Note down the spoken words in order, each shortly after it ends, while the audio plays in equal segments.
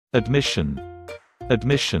Admission.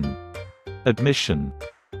 Admission. Admission.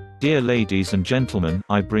 Dear ladies and gentlemen,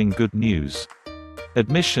 I bring good news.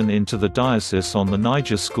 Admission into the diocese on the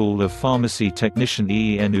Niger School of Pharmacy Technician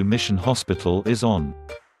UME Mission Hospital is on.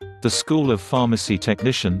 The School of Pharmacy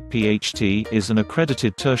Technician (PhD) is an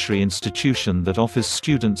accredited tertiary institution that offers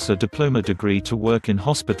students a diploma degree to work in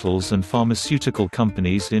hospitals and pharmaceutical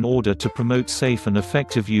companies in order to promote safe and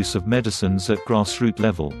effective use of medicines at grassroots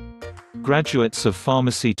level. Graduates of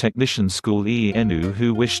Pharmacy Technician School UME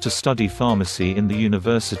who wish to study pharmacy in the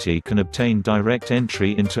university can obtain direct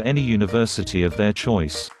entry into any university of their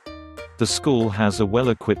choice. The school has a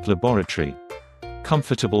well-equipped laboratory,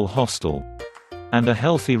 comfortable hostel, and a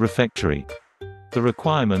healthy refectory. The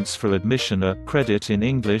requirements for admission are credit in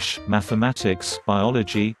English, mathematics,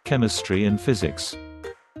 biology, chemistry and physics.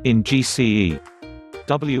 In GCE,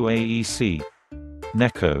 WAEC,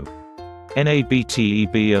 NECO,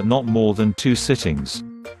 NABTEB are not more than 2 sittings.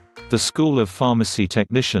 The School of Pharmacy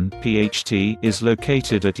Technician (PhD) is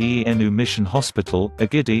located at UME Mission Hospital,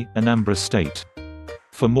 Agidi, Anambra State.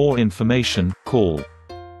 For more information, call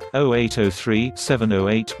 0803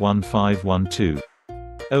 708 1512,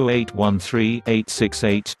 0813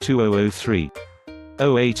 868 2003,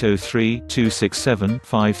 0803 267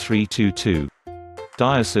 5322.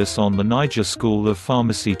 Diocese on the Niger School of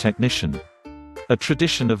Pharmacy Technician. A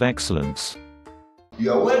tradition of excellence.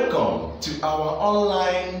 You are welcome to our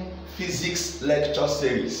online physics lecture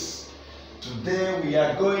series. Today we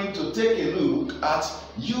are going to take a look at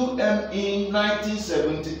UME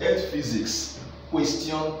 1978 Physics,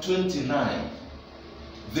 question 29.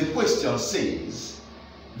 The question says,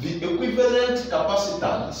 the equivalent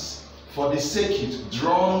capacitance for the circuit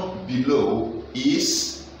drawn below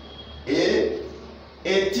is A.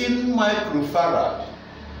 18 microfarad,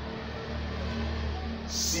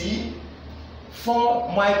 C. 4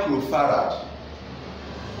 microfarad,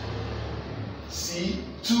 C.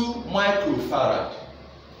 2 microfarad,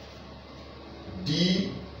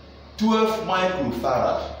 D. 12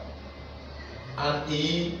 microfarad, and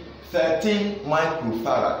E. 13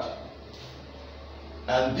 microfarad.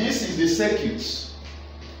 And this is the circuit.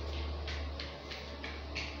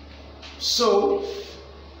 So,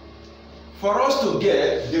 for us to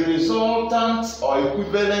get the resultant or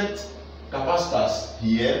equivalent capacitors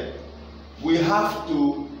here, we have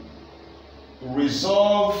to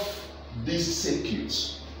resolve this circuit.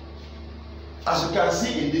 As you can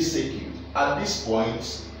see in this circuit, at this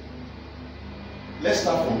point, let's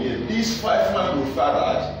start from here. These 5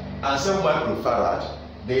 microfarad and 7 microfarad,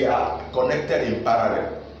 they are connected in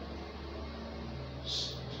parallel.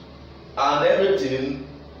 And everything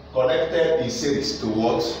connected in series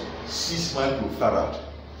towards 6 microfarad.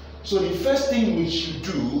 So the first thing we should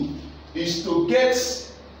do is to get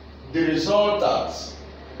the resultant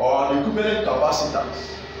or the equivalent capacitance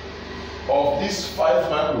of this 5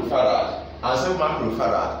 microfarad and 7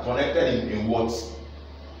 microfarad connected in what?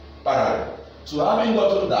 Parallel. So having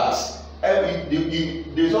gotten that, the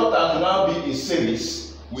resultant will now be in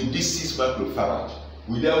series with this 6 microfarad.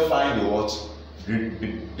 We then find the what? The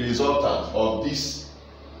resultant of this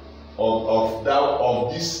we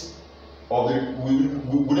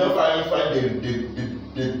then find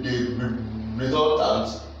the resultant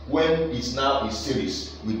when it's now in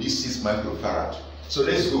series with this 6 microfarad. So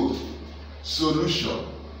let's go. Solution.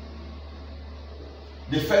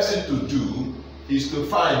 The first thing to do is to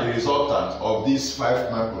find the resultant of this 5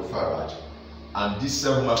 microfarad and this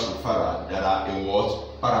 7 microfarad that are in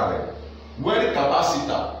what? Parallel. When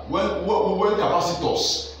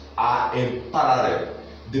capacitors are in parallel,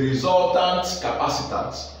 the resultant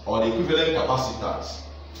capacitance or the equivalent capacitance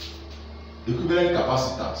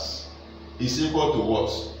is equal to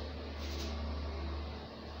what?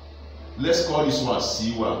 Let's call this one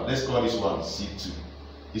C1. Let's call this one C2.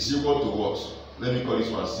 It's equal to what? Let me call this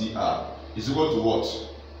one CR. It's equal to what?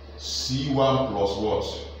 C1 plus what?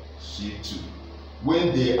 C2.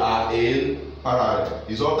 When they are in parallel,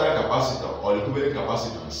 the resultant capacitor or the equivalent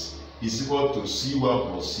capacitance is equal to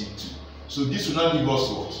C1 plus C2. So this will now give us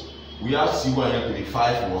what? We have C1 here to be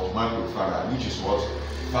 5 what? Microfarad, which is what?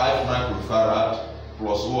 5 microfarad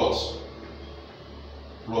plus what?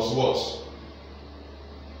 Plus what?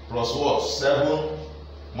 Plus what? 7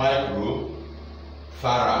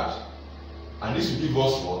 microfarad. And this will give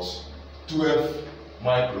us what? 12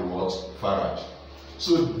 microfarad.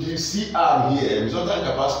 So the CR here, resultant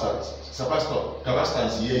capacitance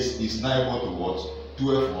here is now equal to what?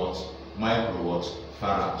 12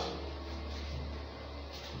 microfarad.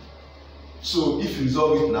 So if you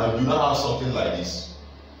resolve it now, you now have something like this.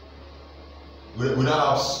 We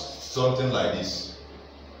now have something like this.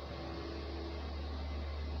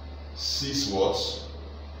 6 watts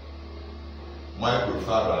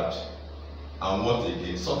microfarad, and what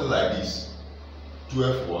again? Something like this.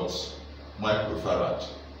 12 what? Microfarad.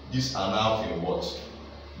 These are now in what?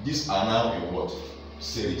 These are now in what?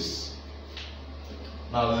 Series.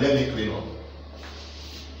 Now let me clean up.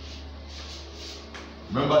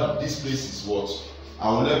 Remember, this place is what? I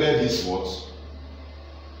will label this what?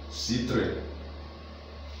 C3.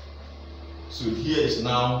 So here is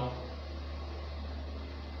now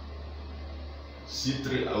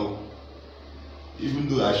C3. Even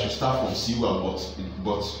though I should start from C1,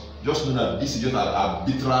 but just know that this is just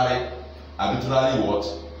arbitrarily what?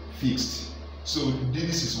 Fixed. So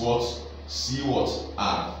this is what? C what?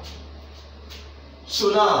 R.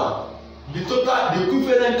 So now the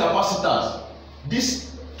equivalent capacitance,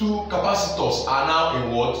 these two capacitors are now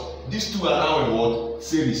in what? These two are now in what?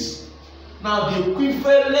 Series. Now the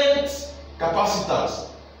equivalent capacitance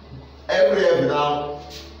every now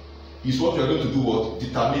is what we are going to do what?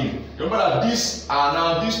 Determine. Remember that these two are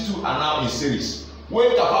now in series.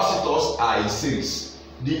 When capacitors are in series,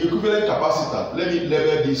 the equivalent capacitance, let me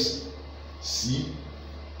label this C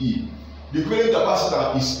E. The equivalent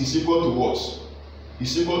capacitance is equal to what?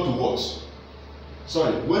 Is equal to what?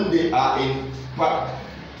 Sorry, when they are in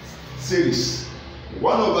series,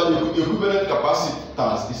 1 over the equivalent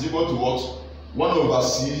capacitance is equal to what? 1 over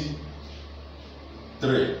C3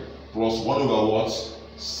 plus 1 over what?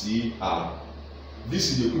 CR.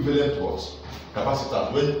 This is the equivalent what?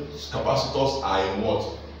 Capacitance when capacitors are in what?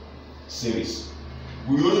 Series.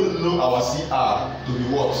 We only know our CR to be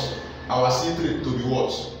what? Our C3 to be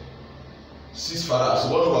what? 6 farad. So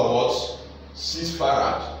 1 over what? 6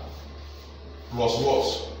 farad plus what?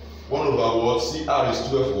 1 over what? CR is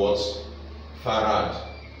 12 what? Farad.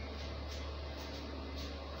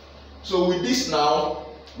 So with this now,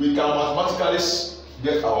 we can mathematically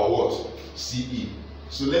get our what? CE.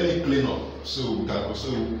 So let me clean up so we can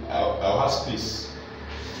also I'll have space.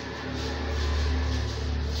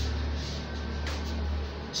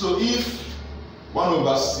 So if 1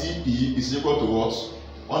 over CE is equal to what?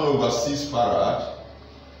 1 over 6 farad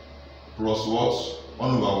plus what?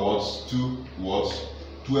 1 over what? 2 what?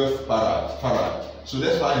 12 farad. So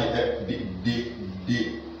let's find the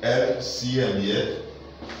LCM here.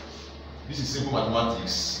 This is simple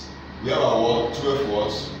mathematics. We have our what? 12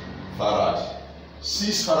 what? Farad.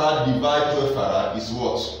 6 farad divided 12 farad is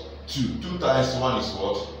what? 2. 2 times 1 is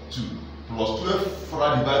what? 2. Plus 12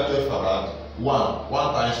 farad divided 12 farad, 1.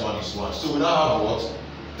 1 times 1 is 1. So we now have what?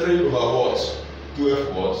 3 over what?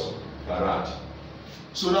 12 what? Farad.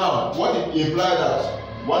 So now, what it implies that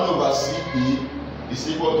 1 over CE is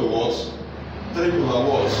equal to what? 3 over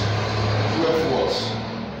what? 12 what?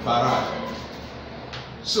 Farad.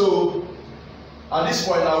 So, at this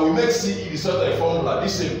point now, we make CE the sort of formula.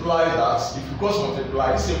 This implies that if we cross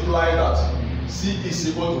multiply, this implies that CE is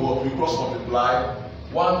equal to what? We cross multiply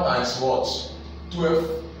 1 times what?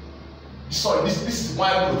 12. Sorry, this is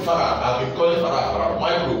microfarad. I've been calling farad.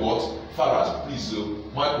 Micro what? Farad. Please,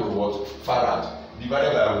 micro what? Farad.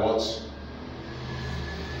 Divided by what?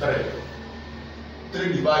 3.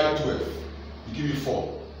 3 divided 12. You give me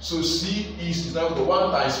 4. So C is equal to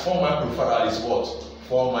 1 times 4 microfarad is what?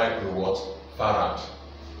 4 micro what? Farad.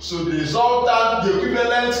 So the resultant, the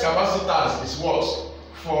equivalent capacitance is what?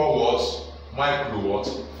 4 what? Micro what?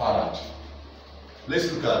 Farad.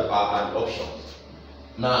 Let's look at an option.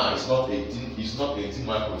 Now it's not 18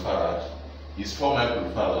 microfarad. It's 4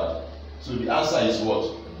 microfarad. So the answer is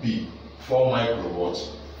what? B. 4 micro what?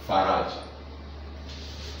 Farad.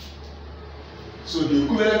 So the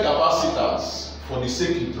equivalent capacitance for the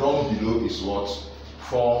circuit drawn below is what?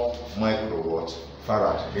 4 micro what?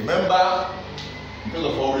 Farad. Remember, because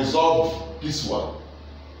of our resolve this one,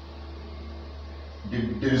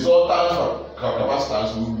 the resultant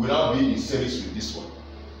capacitance will now be in series with this one.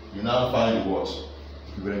 You now find the what?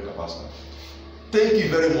 Equivalent capacitance. Thank you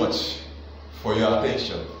very much for your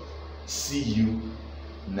attention. See you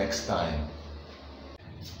next time.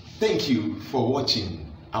 Thank you for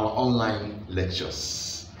watching our online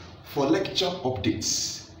lectures. For lecture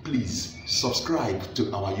updates, please subscribe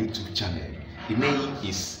to our YouTube channel. The name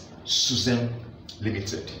is Susan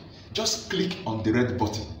Limited. Just click on the red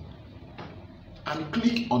button and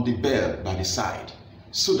click on the bell by the side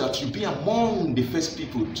so that you'll be among the first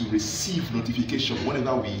people to receive notification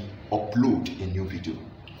whenever we upload a new video.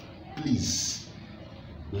 Please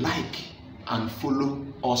like and follow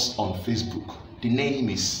us on Facebook. The name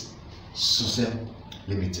is Susan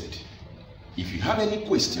Limited. If you have any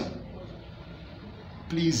question,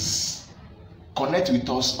 please connect with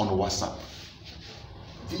us on WhatsApp.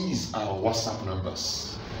 These are WhatsApp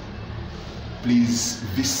numbers. Please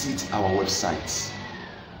visit our website.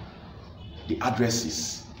 The address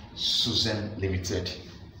is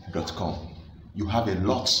susanlimited.com. You have a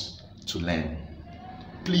lot to learn.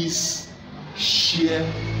 Please share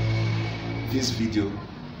this video,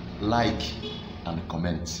 like and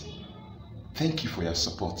comment. Thank you for your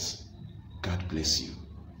support. God bless you.